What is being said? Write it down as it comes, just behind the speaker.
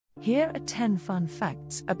Here are 10 fun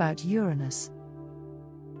facts about Uranus.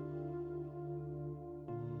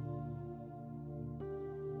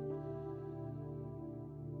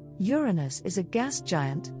 Uranus is a gas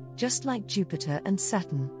giant, just like Jupiter and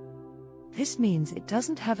Saturn. This means it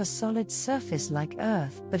doesn't have a solid surface like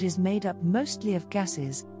Earth but is made up mostly of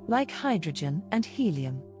gases, like hydrogen and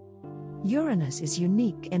helium. Uranus is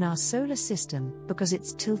unique in our solar system because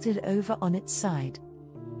it's tilted over on its side.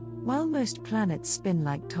 While most planets spin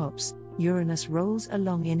like tops, Uranus rolls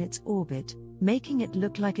along in its orbit, making it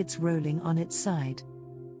look like it's rolling on its side.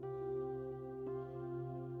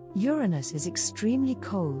 Uranus is extremely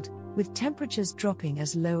cold, with temperatures dropping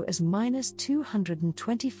as low as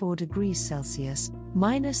 -224 degrees Celsius,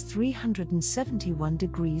 -371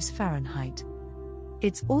 degrees Fahrenheit.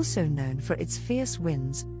 It's also known for its fierce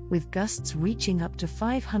winds, with gusts reaching up to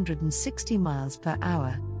 560 miles per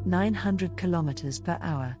hour, 900 kilometers per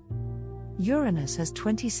hour. Uranus has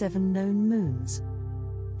 27 known moons.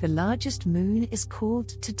 The largest moon is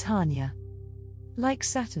called Titania. Like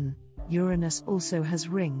Saturn, Uranus also has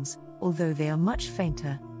rings, although they are much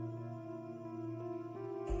fainter.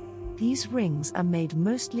 These rings are made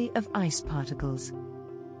mostly of ice particles.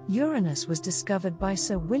 Uranus was discovered by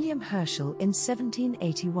Sir William Herschel in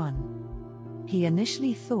 1781. He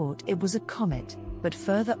initially thought it was a comet, but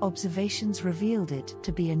further observations revealed it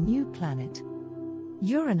to be a new planet.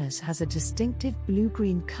 Uranus has a distinctive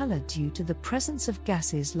blue-green color due to the presence of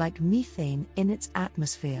gases like methane in its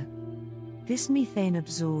atmosphere. This methane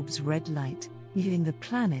absorbs red light, giving the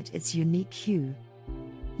planet its unique hue.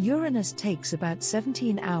 Uranus takes about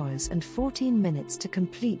 17 hours and 14 minutes to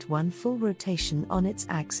complete one full rotation on its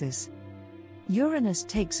axis. Uranus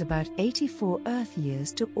takes about 84 Earth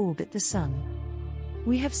years to orbit the Sun.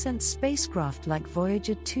 We have sent spacecraft like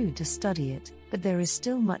Voyager 2 to study it, but there is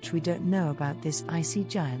still much we don't know about this icy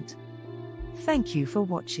giant. Thank you for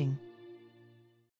watching.